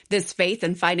This Faith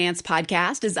and Finance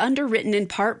podcast is underwritten in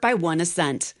part by One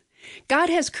Ascent. God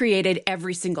has created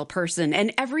every single person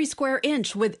and every square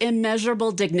inch with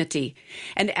immeasurable dignity.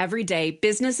 And every day,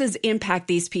 businesses impact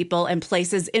these people and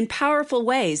places in powerful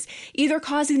ways, either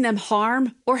causing them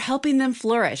harm or helping them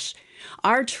flourish.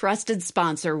 Our trusted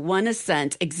sponsor, One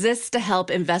Ascent, exists to help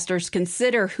investors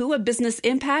consider who a business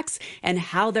impacts and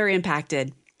how they're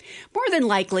impacted. More than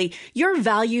likely, your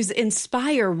values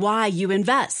inspire why you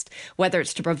invest, whether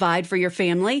it's to provide for your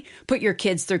family, put your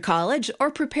kids through college, or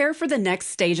prepare for the next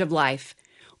stage of life.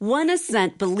 One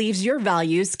Ascent believes your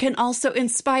values can also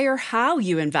inspire how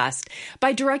you invest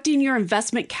by directing your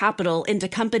investment capital into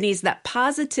companies that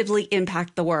positively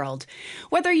impact the world.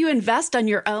 Whether you invest on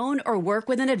your own or work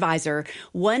with an advisor,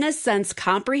 One Ascent's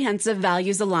comprehensive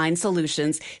values-aligned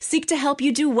solutions seek to help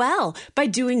you do well by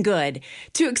doing good.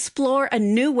 To explore a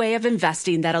new way of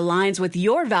investing that aligns with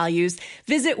your values,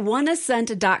 visit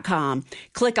oneascent.com.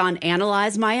 Click on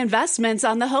Analyze My Investments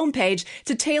on the homepage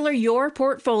to tailor your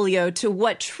portfolio to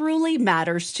what truly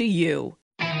matters to you.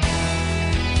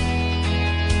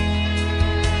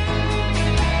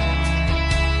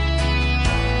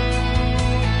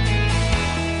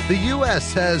 The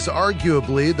U.S. has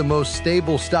arguably the most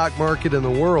stable stock market in the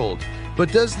world,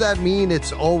 but does that mean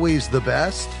it's always the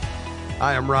best?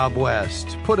 I am Rob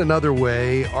West. Put another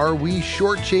way, are we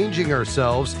shortchanging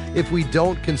ourselves if we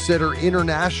don't consider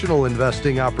international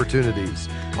investing opportunities?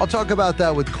 I'll talk about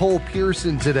that with Cole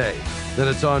Pearson today. Then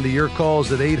it's on to your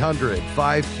calls at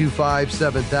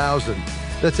 800-525-7000.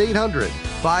 That's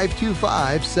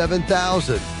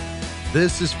 800-525-7000.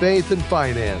 This is Faith and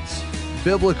Finance,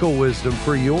 biblical wisdom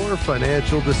for your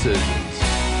financial decisions.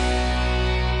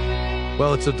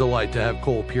 Well, it's a delight to have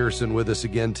Cole Pearson with us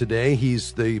again today.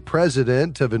 He's the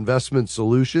president of investment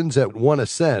solutions at One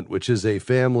Ascent, which is a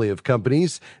family of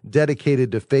companies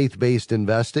dedicated to faith-based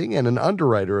investing and an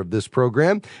underwriter of this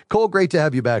program. Cole, great to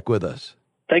have you back with us.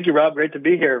 Thank you, Rob. Great to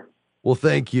be here. Well,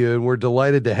 thank you, and we're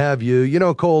delighted to have you. You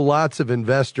know, Cole, lots of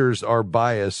investors are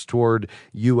biased toward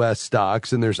U.S.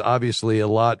 stocks, and there's obviously a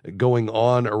lot going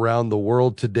on around the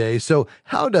world today. So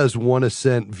how does One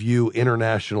Ascent view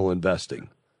international investing?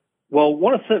 Well,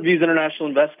 One Ascent views international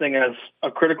investing as a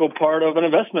critical part of an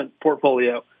investment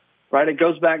portfolio, right? It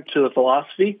goes back to the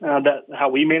philosophy that how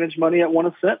we manage money at One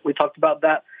Ascent. We talked about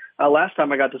that last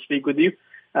time I got to speak with you.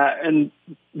 And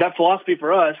that philosophy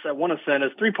for us at One Ascent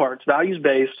is three parts: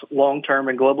 values-based, long-term,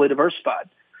 and globally diversified.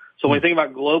 So when we think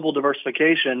about global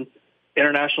diversification,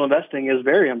 international investing is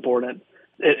very important.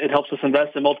 It helps us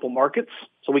invest in multiple markets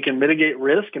so we can mitigate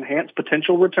risk, enhance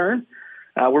potential return.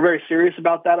 We're very serious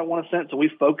about that at One Ascent, so we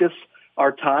focus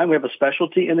our time. We have a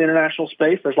specialty in the international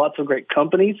space. There's lots of great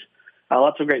companies,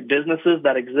 lots of great businesses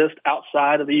that exist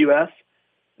outside of the U.S.,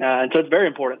 and so it's very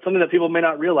important. Something that people may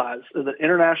not realize is that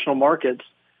international markets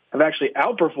have actually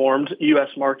outperformed U.S.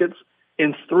 markets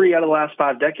in 3 out of the last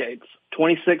 5 decades.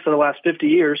 26 of the last 50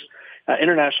 years,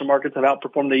 international markets have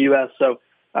outperformed the U.S. So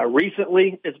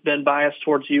recently, it's been biased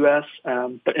towards U.S.,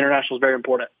 but international is very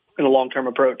important in a long-term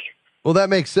approach. Well,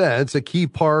 that makes sense. A key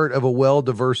part of a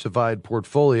well-diversified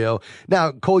portfolio.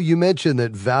 Now, Cole, you mentioned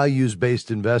that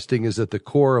values-based investing is at the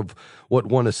core of what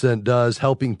One Ascent does,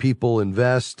 helping people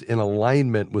invest in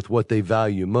alignment with what they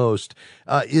value most.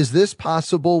 Is this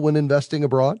possible when investing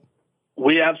abroad?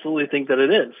 We absolutely think that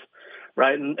it is,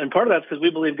 right? And part of that's because we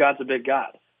believe God's a big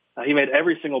God. He made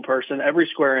every single person, every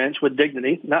square inch with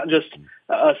dignity, not just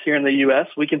us here in the U.S.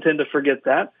 We can tend to forget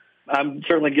that. I'm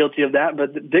certainly guilty of that,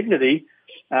 but dignity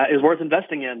is worth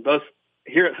investing in, both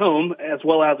here at home as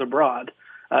well as abroad.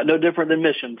 No different than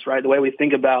missions, right? The way we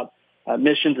think about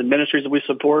missions and ministries that we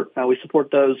support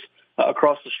those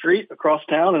across the street, across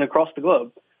town, and across the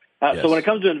globe. Yes. So when it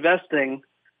comes to investing,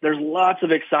 there's lots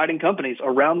of exciting companies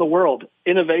around the world,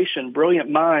 innovation, brilliant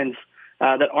minds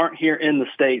that aren't here in the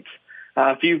States.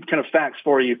 A few kind of facts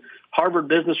for you. Harvard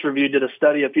Business Review did a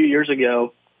study a few years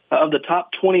ago of the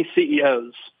top 20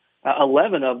 CEOs.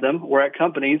 11 of them were at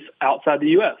companies outside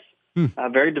the U.S.,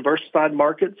 very diversified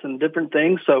markets and different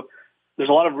things. So there's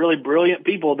a lot of really brilliant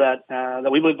people that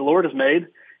we believe the Lord has made,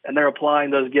 and they're applying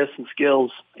those gifts and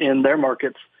skills in their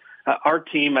markets. Our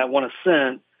team at One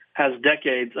Ascent has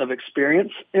decades of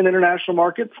experience in international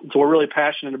markets, so we're really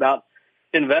passionate about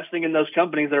investing in those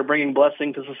companies that are bringing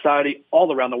blessing to society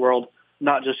all around the world,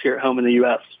 not just here at home in the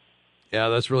U.S. Yeah,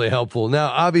 that's really helpful. Now,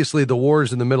 obviously, the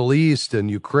wars in the Middle East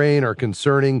and Ukraine are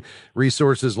concerning.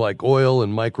 Resources like oil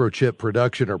and microchip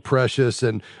production are precious,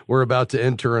 and we're about to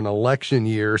enter an election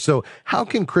year. So how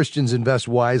can Christians invest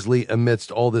wisely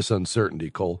amidst all this uncertainty,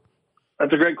 Cole?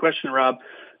 That's a great question, Rob.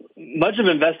 Much of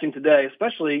investing today,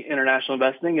 especially international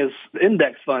investing, is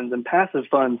index funds and passive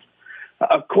funds.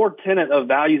 a core tenet of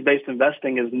values-based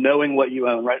investing is knowing what you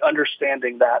own, right?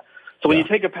 Understanding that. So when you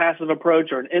take a passive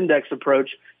approach or an index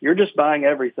approach, you're just buying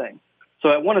everything.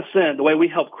 So at 1 Ascent, the way we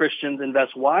help Christians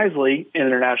invest wisely in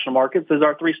international markets is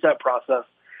our 3-step process.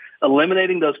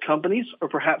 Eliminating those companies or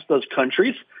perhaps those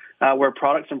countries where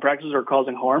products and practices are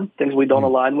causing harm, things we don't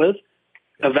align with.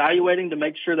 Evaluating to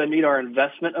make sure they meet our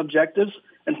investment objectives.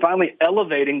 And finally,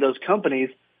 elevating those companies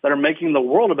that are making the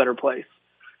world a better place.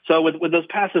 So with those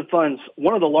passive funds,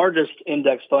 one of the largest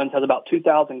index funds has about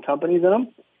 2,000 companies in them.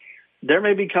 There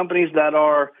may be companies that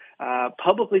are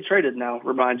publicly traded now,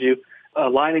 remind you,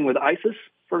 aligning with ISIS,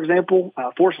 for example,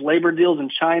 forced labor deals in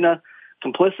China,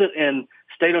 complicit in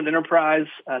state-owned enterprise,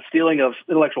 stealing of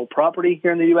intellectual property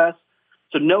here in the U.S.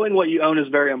 So knowing what you own is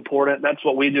very important. That's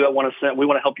what we do at 1 Ascent. We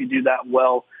want to help you do that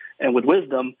well and with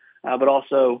wisdom, but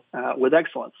also with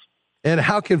excellence. And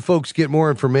how can folks get more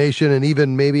information and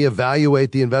even maybe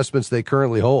evaluate the investments they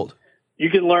currently hold? You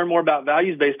can learn more about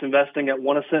values-based investing at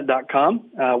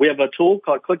oneascent.com. We have a tool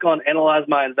called Click on Analyze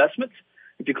My Investments.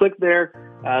 If you click there,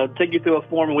 it'll take you through a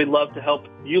form, and we'd love to help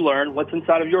you learn what's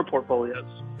inside of your portfolios.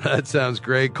 That sounds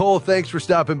great. Cole, thanks for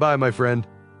stopping by, my friend.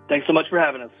 Thanks so much for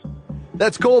having us.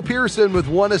 That's Cole Pearson with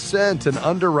 1 Ascent, an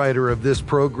underwriter of this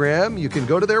program. You can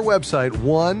go to their website,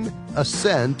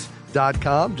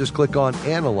 oneascent.com. Just click on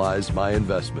Analyze My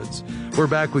Investments. We're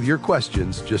back with your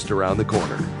questions just around the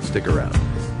corner. Stick around.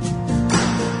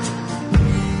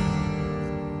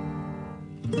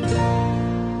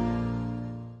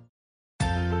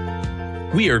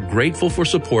 We are grateful for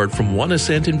support from 1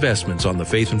 Ascent Investments on the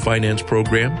Faith and Finance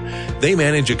program. They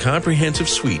manage a comprehensive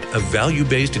suite of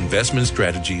value-based investment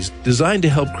strategies designed to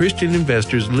help Christian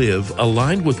investors live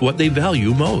aligned with what they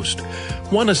value most.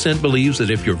 1 Ascent believes that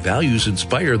if your values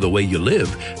inspire the way you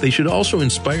live, they should also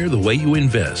inspire the way you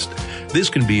invest. This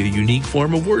can be a unique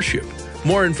form of worship.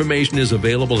 More information is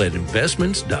available at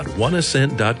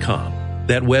investments.oneascent.com.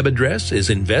 That web address is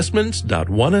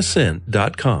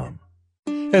investments.oneascent.com.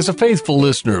 As a faithful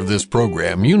listener of this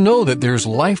program, you know that there's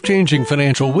life-changing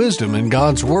financial wisdom in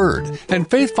God's Word, and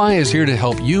FaithFi is here to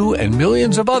help you and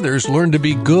millions of others learn to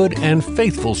be good and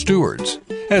faithful stewards.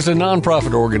 As a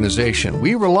nonprofit organization,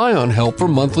 we rely on help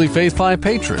from monthly FaithFi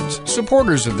patrons,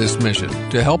 supporters of this mission,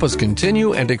 to help us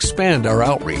continue and expand our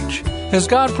outreach. Has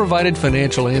God provided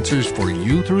financial answers for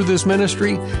you through this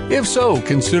ministry? If so,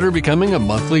 consider becoming a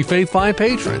monthly FaithFi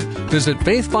patron. Visit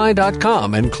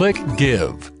faithfi.com and click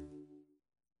Give.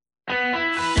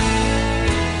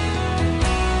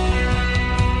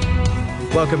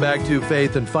 Welcome back to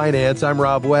Faith and Finance. I'm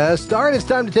Rob West. All right, it's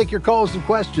time to take your calls and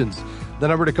questions. The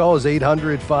number to call is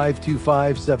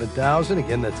 800-525-7000.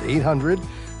 Again, that's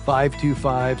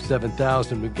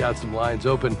 800-525-7000. We've got some lines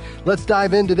open. Let's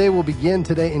dive in today. We'll begin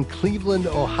today in Cleveland,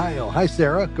 Ohio. Hi,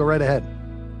 Sarah. Go right ahead.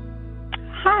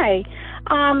 Hi.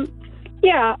 I'm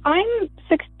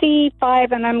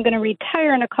 65 and I'm going to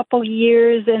retire in a couple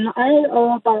years, and I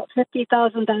owe about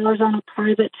 $50,000 on a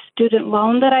private student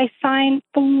loan that I signed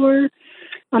for.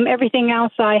 Everything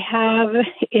else I have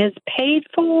is paid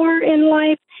for in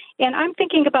life, and I'm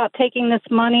thinking about taking this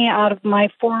money out of my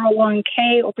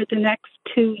 401k over the next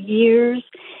 2 years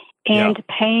and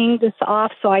paying this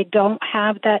off so I don't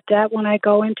have that debt when I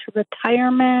go into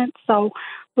retirement. So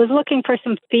was looking for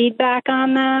some feedback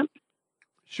on that.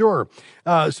 Sure.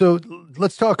 So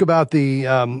let's talk about the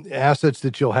assets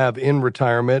that you'll have in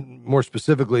retirement, more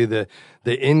specifically the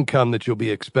income that you'll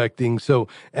be expecting. So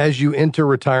as you enter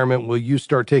retirement, will you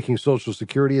start taking Social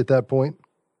Security at that point?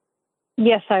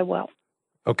 Yes, I will.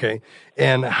 Okay.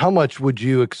 And how much would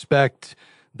you expect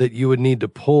that you would need to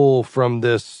pull from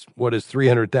this, what is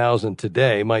 $300,000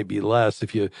 today, might be less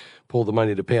if you pull the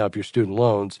money to pay off your student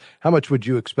loans. How much would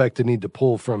you expect to need to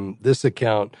pull from this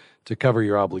account to cover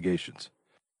your obligations?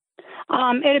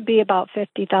 It'd be about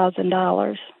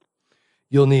 $50,000.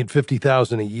 You'll need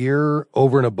 $50,000 a year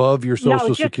over and above your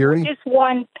Social Security? Just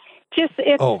one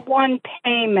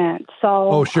payment.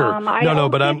 So, sure. I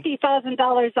own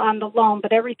 $50,000 on the loan,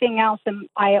 but everything else, and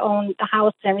I own the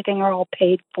house and everything are all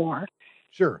paid for.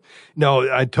 Sure. No,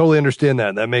 I totally understand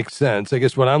that. That makes sense. I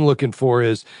guess what I'm looking for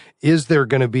is there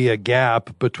going to be a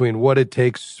gap between what it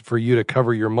takes for you to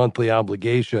cover your monthly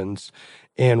obligations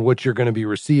and what you're going to be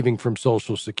receiving from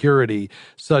Social Security,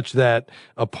 such that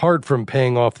apart from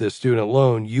paying off this student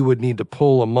loan, you would need to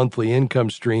pull a monthly income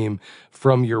stream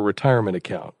from your retirement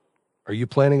account? Are you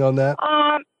planning on that?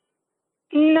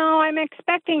 No, I'm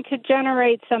expecting to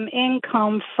generate some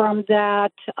income from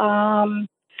that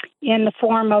in the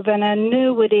form of an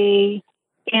annuity,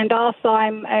 and also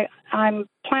I'm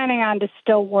planning on to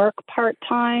still work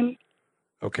part-time.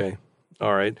 Okay.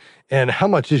 All right. And how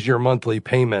much is your monthly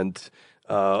payment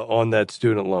on that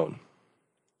student loan?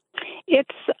 It's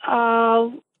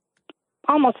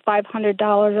almost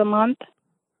 $500 a month.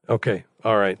 Okay.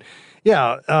 All right.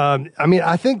 Yeah. I mean,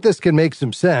 I think this can make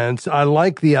some sense. I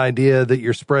like the idea that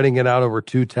you're spreading it out over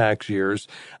 2 tax years.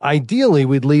 Ideally,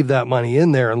 we'd leave that money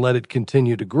in there and let it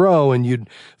continue to grow, and you'd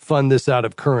fund this out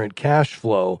of current cash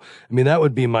flow. I mean, that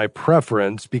would be my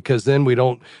preference, because then we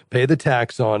don't pay the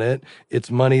tax on it. It's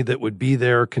money that would be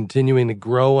there continuing to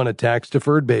grow on a tax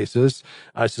deferred basis.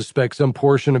 I suspect some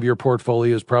portion of your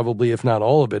portfolio is probably, if not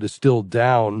all of it, is still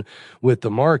down with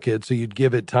the market. So you'd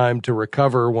give it time to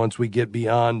recover once we get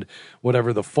beyond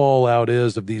whatever the fallout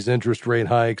is of these interest rate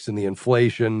hikes and the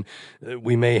inflation.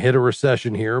 We may hit a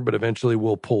recession here, but eventually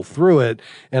we'll pull through it.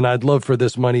 And I'd love for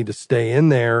this money to stay in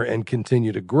there and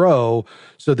continue to grow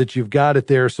so that you've got it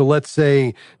there. So let's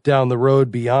say down the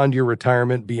road, beyond your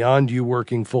retirement, beyond you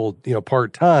working full,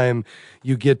 part-time,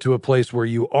 you get to a place where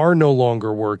you are no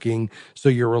longer working. So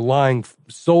you're relying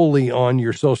solely on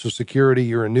your Social Security,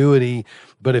 your annuity.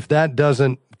 But if that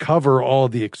doesn't cover all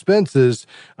of the expenses,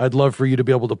 I'd love for you to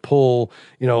be able to pull,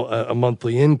 a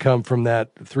monthly income from that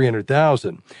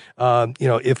 300,000.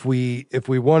 If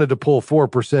we wanted to pull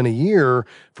 4% a year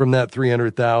from that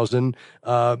 300,000,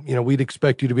 we'd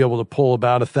expect you to be able to pull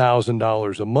about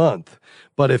 $1,000 a month.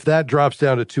 But if that drops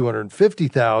down to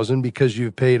 250,000 because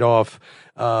you've paid off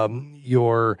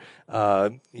your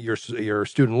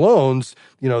student loans,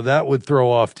 that would throw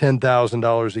off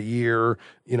 $10,000 a year,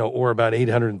 or about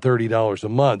 $830 a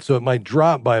month. So it might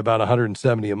drop by about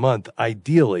 $170 a month,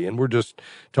 ideally. And we're just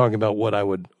talking about what I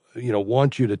would,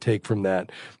 want you to take from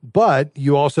that. But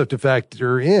you also have to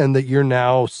factor in that you're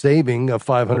now saving a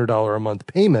 $500 a month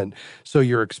payment. So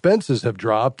your expenses have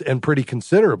dropped, and pretty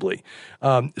considerably.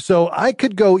 So I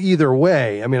could go either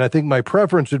way. I mean, I think my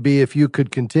preference would be if you could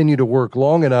continue to work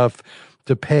long enough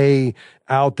to pay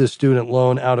out the student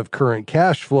loan out of current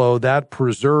cash flow. That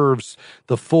preserves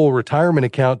the full retirement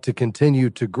account to continue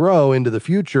to grow into the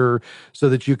future so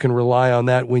that you can rely on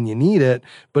that when you need it.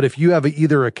 But if you have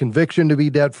either a conviction to be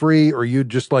debt free, or you'd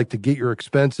just like to get your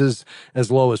expenses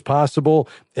as low as possible,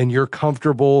 and you're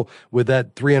comfortable with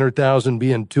that 300,000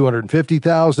 being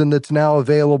 250,000 that's now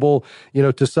available,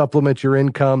 to supplement your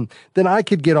income, then I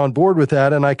could get on board with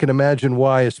that. And I can imagine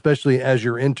why, especially as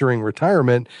you're entering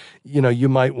retirement, you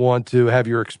might want to have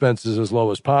your expenses as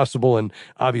low as possible. And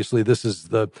obviously this is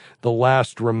the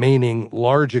last remaining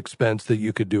large expense that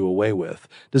you could do away with.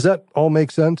 Does that all make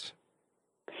sense?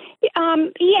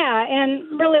 Yeah.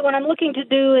 And really what I'm looking to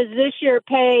do is this year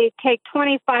take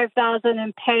 $25,000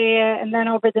 and pay it. And then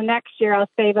over the next year, I'll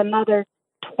save another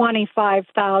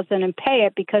 $25,000 and pay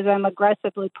it, because I'm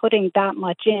aggressively putting that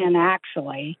much in,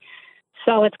 actually.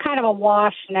 So it's kind of a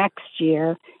wash next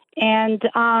year. And,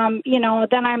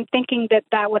 then I'm thinking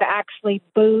that would actually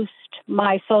boost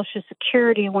my Social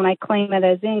Security when I claim it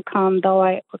as income,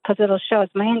 because it'll show as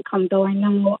my income, though I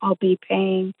know I'll be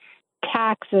paying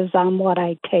taxes on what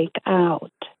I take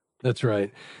out. That's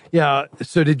right. Yeah.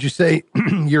 So did you say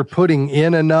you're putting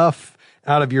in enough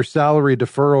out of your salary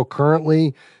deferral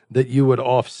currently that you would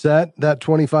offset that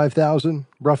 25,000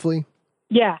 roughly?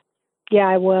 Yeah. Yeah,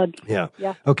 I would. Yeah.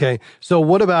 Okay. So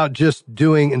what about just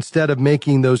doing, instead of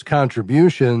making those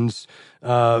contributions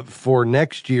for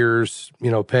next year's,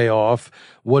 payoff,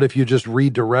 what if you just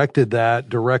redirected that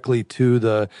directly to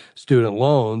the student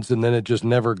loans, and then it just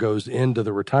never goes into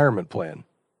the retirement plan?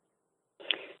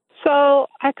 So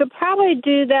I could probably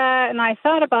do that, and I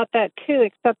thought about that too,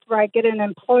 except where I get an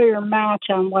employer match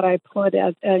on what I put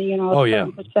as, a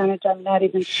certain percentage. I'm not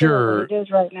even sure what it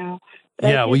is right now.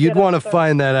 Yeah, well, you'd want to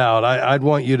find that out. I'd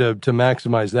want you to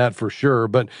maximize that for sure.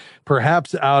 But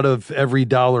perhaps out of every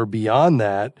dollar beyond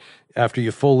that, after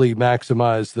you fully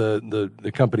maximize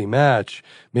the company match,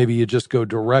 maybe you just go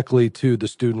directly to the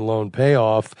student loan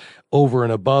payoff over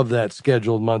and above that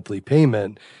scheduled monthly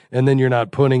payment. And then you're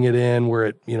not putting it in where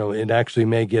it actually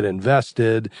may get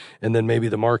invested. And then maybe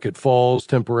the market falls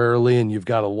temporarily and you've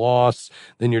got a loss.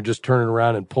 Then you're just turning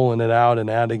around and pulling it out and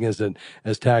adding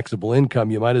as taxable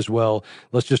income. You might as well,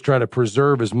 let's just try to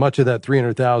preserve as much of that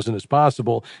 300,000 as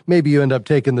possible. Maybe you end up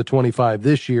taking the 25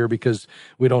 this year because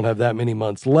we don't have that many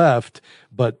months left,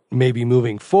 but maybe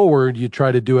moving forward, you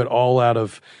try to do it all out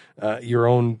of your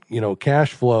own,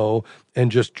 cash flow, and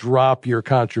just drop your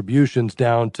contributions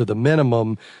down to the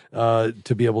minimum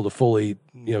to be able to fully,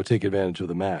 take advantage of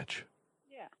the match.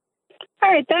 Yeah. All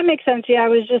right. That makes sense. Yeah. I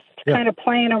was just kind of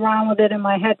playing around with it in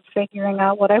my head, figuring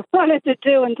out what I wanted to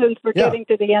do. And since we're getting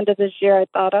to the end of this year, I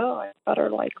thought, I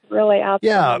better really ask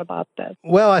someone about this.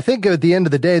 Well, I think at the end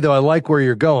of the day, though, I like where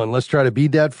you're going. Let's try to be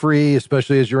debt-free,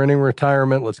 especially as you're entering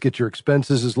retirement. Let's get your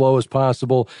expenses as low as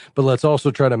possible, but let's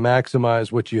also try to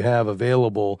maximize what you have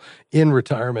available in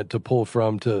retirement to pull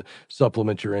from to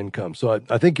supplement your income. So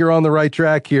I think you're on the right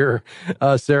track here,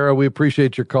 Sarah. We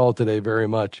appreciate your call today very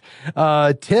much.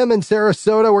 Tim in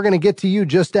Sarasota, we're going to get to you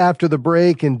just after the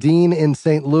break, and Dean in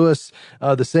St. Louis,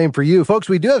 the same for you. Folks,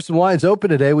 we do have some lines open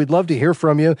today. We'd love to hear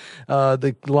from you.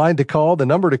 The line to call, the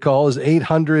number to call is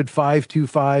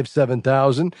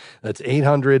 800-525-7000. That's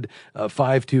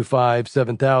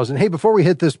 800-525-7000. Hey, before we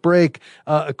hit this break,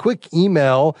 a quick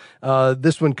email.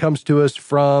 This one comes to us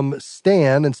from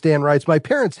Stan, and Stan writes, my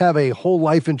parents have a whole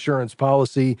life insurance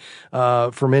policy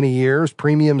for many years.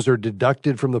 Premiums are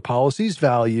deducted from the policy's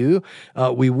value.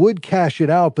 We would cash it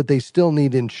out, but they still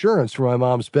need insurance for my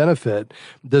mom's benefit.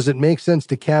 Does it make sense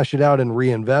to cash it out and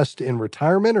reinvest in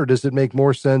retirement, or does it make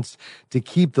more sense to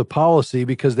keep the policy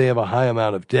because they have a high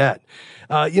amount of debt?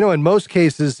 In most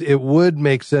cases, it would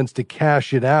make sense to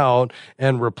cash it out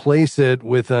and replace it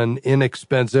with an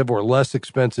inexpensive or less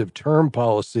expensive term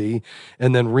policy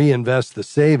and then reinvest the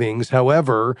savings.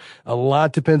 However, a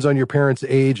lot depends on your parents'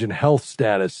 age and health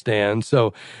status, Stan.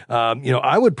 So,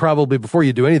 I would probably, before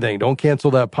you do anything, don't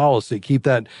cancel that policy. Keep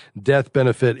that death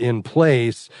benefit in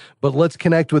place, but let's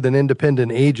connect with an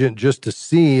independent agent just to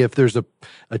see if there's a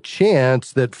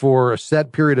chance that for a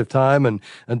set period of time and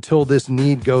until this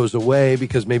need goes away,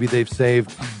 because maybe they've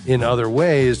saved in other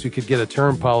ways, you could get a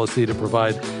term policy to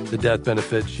provide the death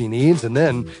benefit she needs, and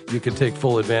then you can take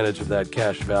full advantage of that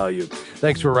cash value.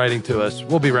 Thanks for writing to us.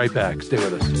 We'll be right back. Stay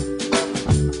with us.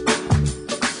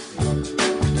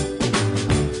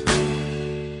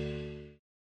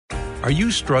 Are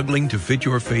you struggling to fit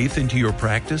your faith into your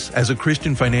practice as a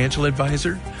Christian financial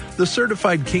advisor? The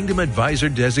Certified Kingdom Advisor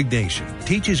designation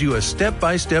teaches you a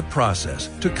step-by-step process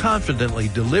to confidently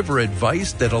deliver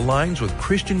advice that aligns with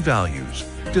Christian values.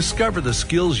 Discover the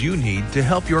skills you need to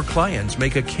help your clients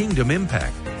make a kingdom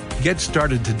impact. Get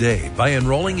started today by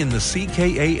enrolling in the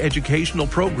CKA educational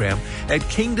program at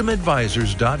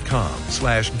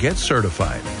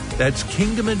kingdomadvisors.com/getcertified. That's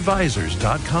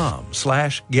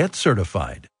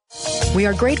kingdomadvisors.com/getcertified. We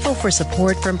are grateful for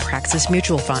support from Praxis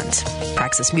Mutual Funds.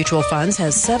 Praxis Mutual Funds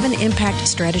has 7 impact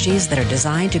strategies that are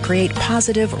designed to create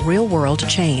positive, real-world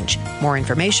change. More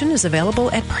information is available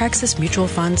at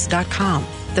praxismutualfunds.com.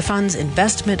 The fund's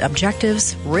investment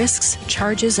objectives, risks,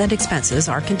 charges, and expenses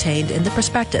are contained in the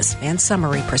prospectus and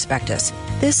summary prospectus.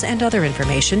 This and other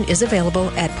information is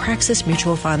available at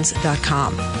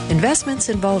praxismutualfunds.com. Investments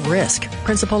involve risk.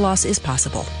 Principal loss is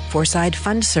possible. Foreside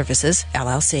Fund Services,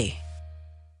 LLC.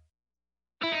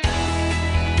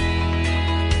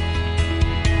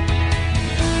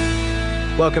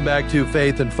 Welcome back to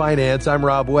Faith and Finance. I'm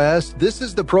Rob West. This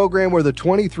is the program where the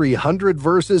 2,300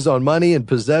 verses on money and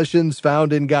possessions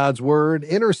found in God's Word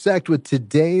intersect with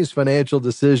today's financial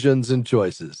decisions and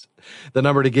choices. The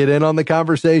number to get in on the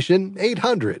conversation,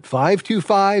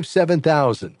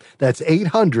 800-525-7000. That's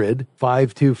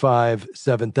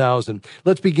 800-525-7000.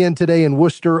 Let's begin today in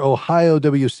Worcester, Ohio,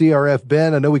 WCRF.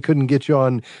 Ben, I know we couldn't get you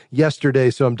on yesterday,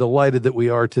 so I'm delighted that we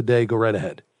are today. Go right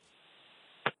ahead.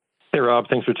 Hey, Rob.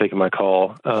 Thanks for taking my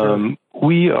call. Sure.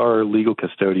 We are legal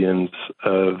custodians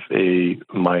of a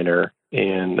minor,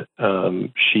 and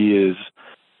she is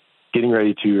getting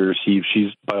ready to receive,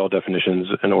 she's by all definitions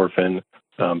an orphan.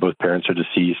 Both parents are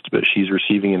deceased, but she's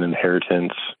receiving an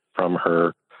inheritance from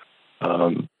her,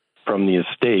 from the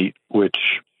estate,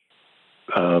 which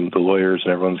the lawyers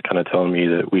and everyone's kind of telling me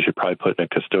that we should probably put in a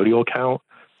custodial account,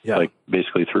 like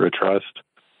basically through a trust.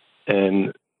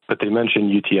 But they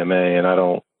mentioned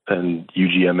UTMA, and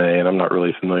UGMA, and I'm not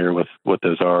really familiar with what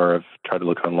those are. I've tried to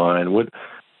look online. What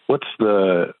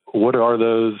are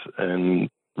those, and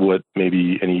what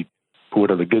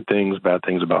are the good things, bad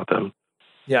things about them?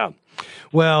 Yeah.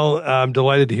 Well, I'm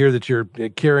delighted to hear that you're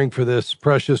caring for this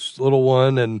precious little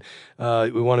one, and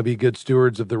we want to be good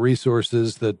stewards of the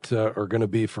resources that are going to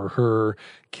be for her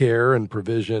care and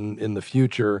provision in the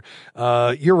future.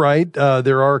 You're right.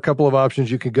 There are a couple of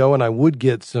options you could go, and I would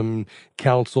get some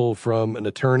counsel from an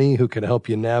attorney who can help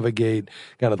you navigate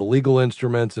kind of the legal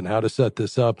instruments and how to set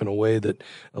this up in a way that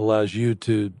allows you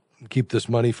to keep this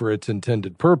money for its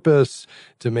intended purpose,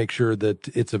 to make sure that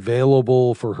it's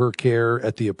available for her care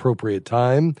at the appropriate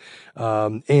time,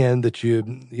 and that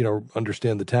you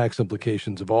understand the tax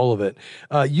implications of all of it.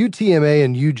 UTMA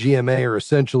and UGMA are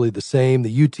essentially the same.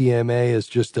 The UTMA is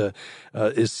just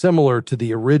is similar to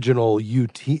the original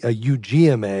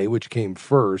UGMA, which came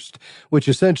first, which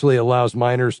essentially allows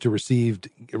minors to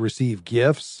receive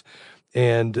gifts,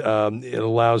 and it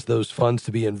allows those funds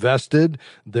to be invested.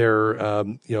 They're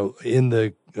in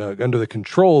the under the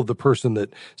control of the person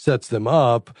that sets them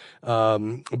up,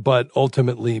 but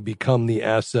ultimately become the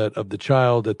asset of the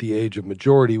child at the age of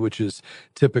majority, which is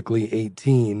typically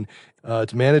 18.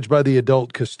 It's managed by the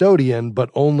adult custodian,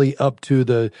 but only up to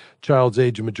the child's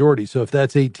age of majority. So if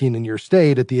that's 18 in your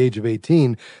state, at the age of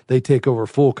 18, they take over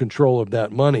full control of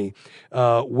that money.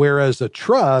 Whereas a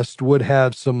trust would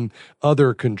have some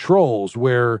other controls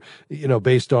where,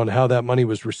 based on how that money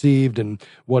was received and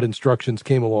what instructions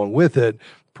came along with it,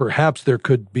 perhaps there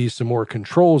could be some more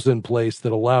controls in place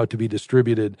that allow it to be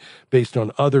distributed based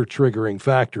on other triggering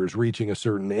factors, reaching a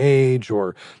certain age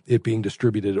or it being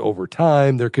distributed over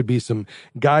time. There could be some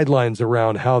guidelines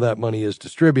around how that money is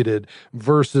distributed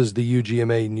versus the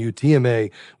UGMA and UTMA,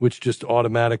 which just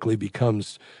automatically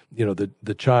becomes,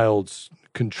 the child's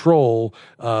control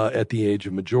at the age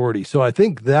of majority. So I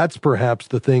think that's perhaps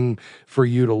the thing for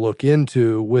you to look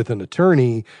into with an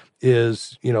attorney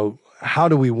is, how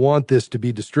do we want this to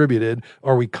be distributed?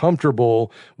 Are we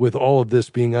comfortable with all of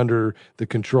this being under the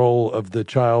control of the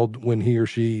child when he or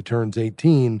she turns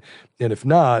 18? And if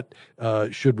not,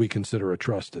 should we consider a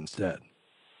trust instead?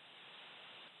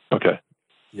 Okay.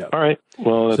 Yeah. All right.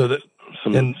 Well, so that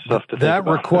about.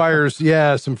 requires,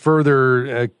 some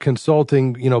further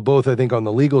consulting, both I think on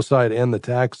the legal side and the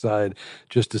tax side,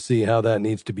 just to see how that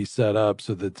needs to be set up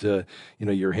so that,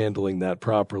 you're handling that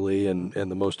properly and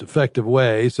the most effective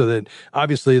way, so that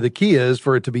obviously the key is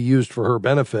for it to be used for her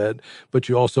benefit, but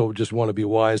you also just want to be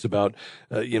wise about,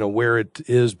 where it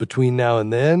is between now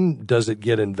and then. Does it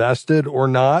get invested or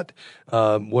not?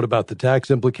 What about the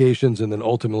tax implications? And then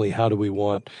ultimately, how do we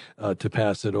want to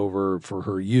pass it over for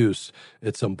her use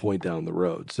at some point down the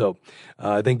road? So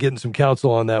I think getting some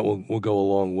counsel on that will go a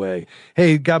long way.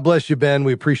 Hey, God bless you, Ben.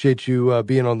 We appreciate you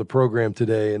being on the program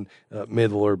today, and may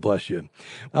the Lord bless you.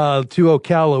 To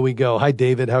Ocala we go. Hi,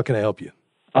 David. How can I help you?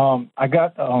 I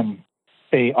got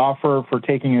a offer for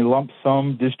taking a lump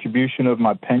sum distribution of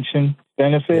my pension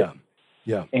benefit.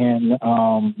 Yeah. And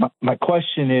my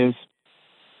question is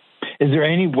there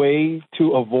any way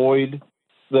to avoid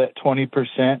that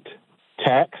 20%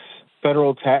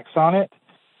 federal tax on it?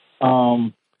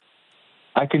 I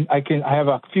have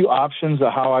a few options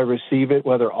of how I receive it,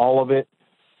 whether all of it,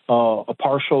 a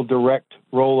partial direct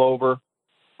rollover,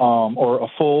 or a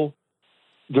full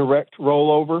direct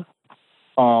rollover.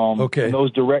 Okay. And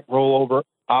those direct rollover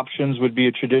options would be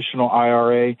a traditional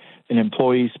IRA, an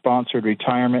employee-sponsored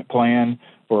retirement plan,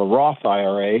 or a Roth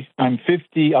IRA. I'm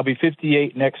 50. I'll be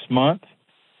 58 next month,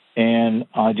 and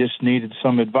I just needed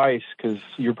some advice because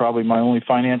you're probably my only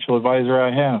financial advisor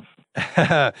I have.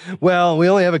 Well, we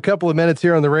only have a couple of minutes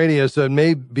here on the radio, so it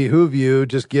may behoove you,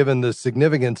 just given the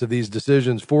significance of these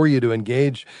decisions, for you to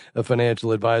engage a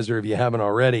financial advisor if you haven't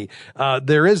already.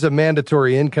 There is a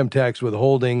mandatory income tax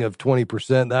withholding of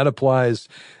 20%. That applies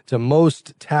to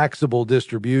most taxable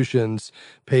distributions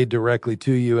paid directly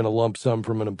to you in a lump sum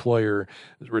from an employer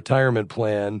retirement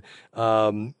plan.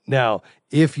 Now,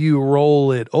 if you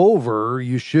roll it over,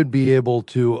 you should be able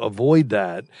to avoid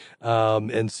that.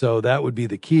 And so that would be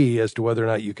the key as to whether or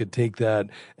not you could take that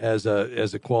as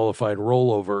a qualified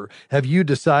rollover. Have you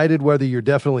decided whether you're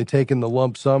definitely taking the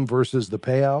lump sum versus the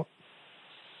payout?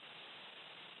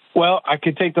 Well, I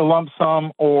could take the lump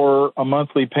sum or a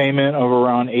monthly payment of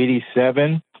around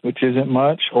 $87, which isn't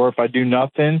much. Or if I do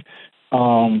nothing,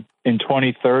 in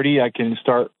 2030, I can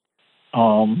start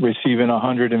receiving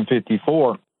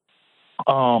 $154.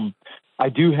 I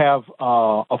do have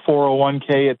a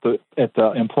 401k at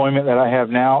the employment that I have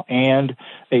now and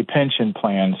a pension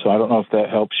plan. So I don't know if that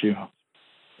helps you.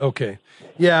 Okay.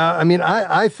 Yeah. I mean,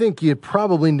 I think you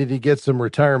probably need to get some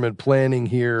retirement planning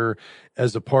here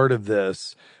as a part of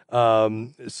this.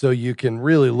 So you can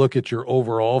really look at your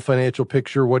overall financial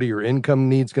picture. What are your income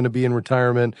needs going to be in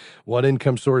retirement? What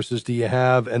income sources do you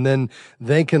have? And then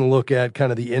they can look at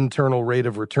kind of the internal rate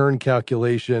of return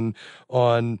calculation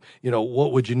on,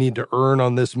 what would you need to earn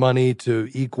on this money to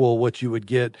equal what you would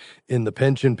get in the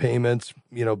pension payments,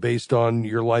 based on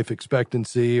your life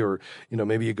expectancy, or,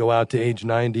 maybe you go out to age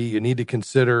 90, you need to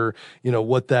consider,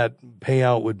 what that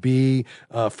payout would be,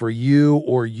 for you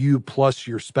or you plus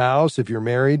your spouse if you're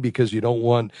married. need because you don't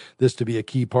want this to be a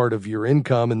key part of your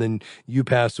income, and then you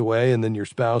pass away and then your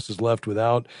spouse is left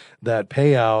without that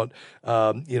payout.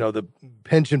 The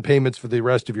pension payments for the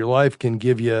rest of your life can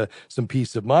give you some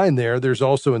peace of mind there. There's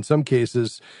also, in some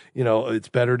cases, it's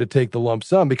better to take the lump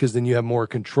sum because then you have more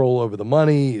control over the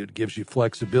money. It gives you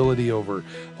flexibility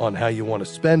on how you want to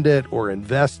spend it or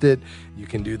invest it. You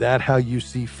can do that how you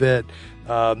see fit.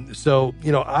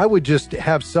 I would just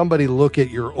have somebody look at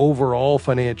your overall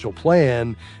financial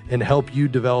plan and help you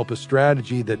develop a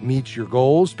strategy that meets your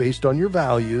goals based on your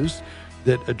values,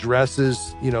 that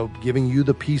addresses, giving you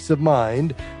the peace of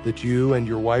mind that you and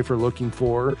your wife are looking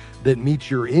for, that meets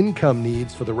your income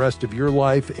needs for the rest of your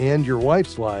life and your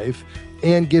wife's life,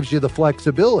 and gives you the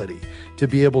flexibility to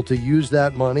be able to use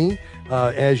that money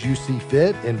as you see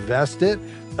fit, invest it,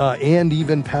 and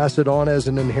even pass it on as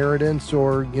an inheritance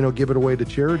or, give it away to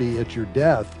charity at your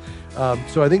death.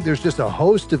 So I think there's just a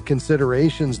host of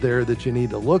considerations there that you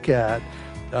need to look at,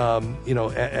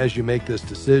 as you make this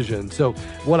decision. So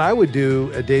what I would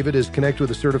do, David, is connect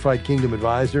with a certified Kingdom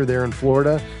advisor there in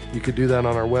Florida. You could do that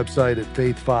on our website at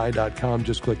faithfi.com.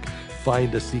 Just click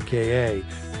Find a CKA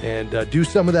and do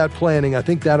some of that planning. I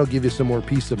think that'll give you some more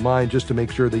peace of mind just to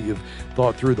make sure that you've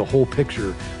thought through the whole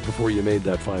picture before you made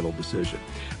that final decision.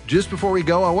 Just before we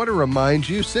go, I want to remind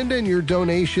you, send in your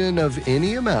donation of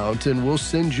any amount and we'll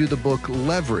send you the book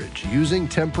Leverage, Using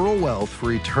Temporal Wealth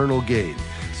for Eternal Gain.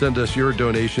 Send us your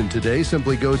donation today.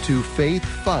 Simply go to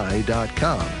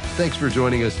faithfi.com. Thanks for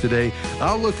joining us today.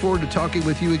 I'll look forward to talking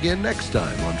with you again next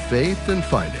time on Faith and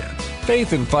Finance.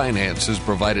 Faith and Finance is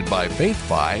provided by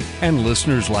FaithFi and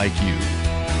listeners like you.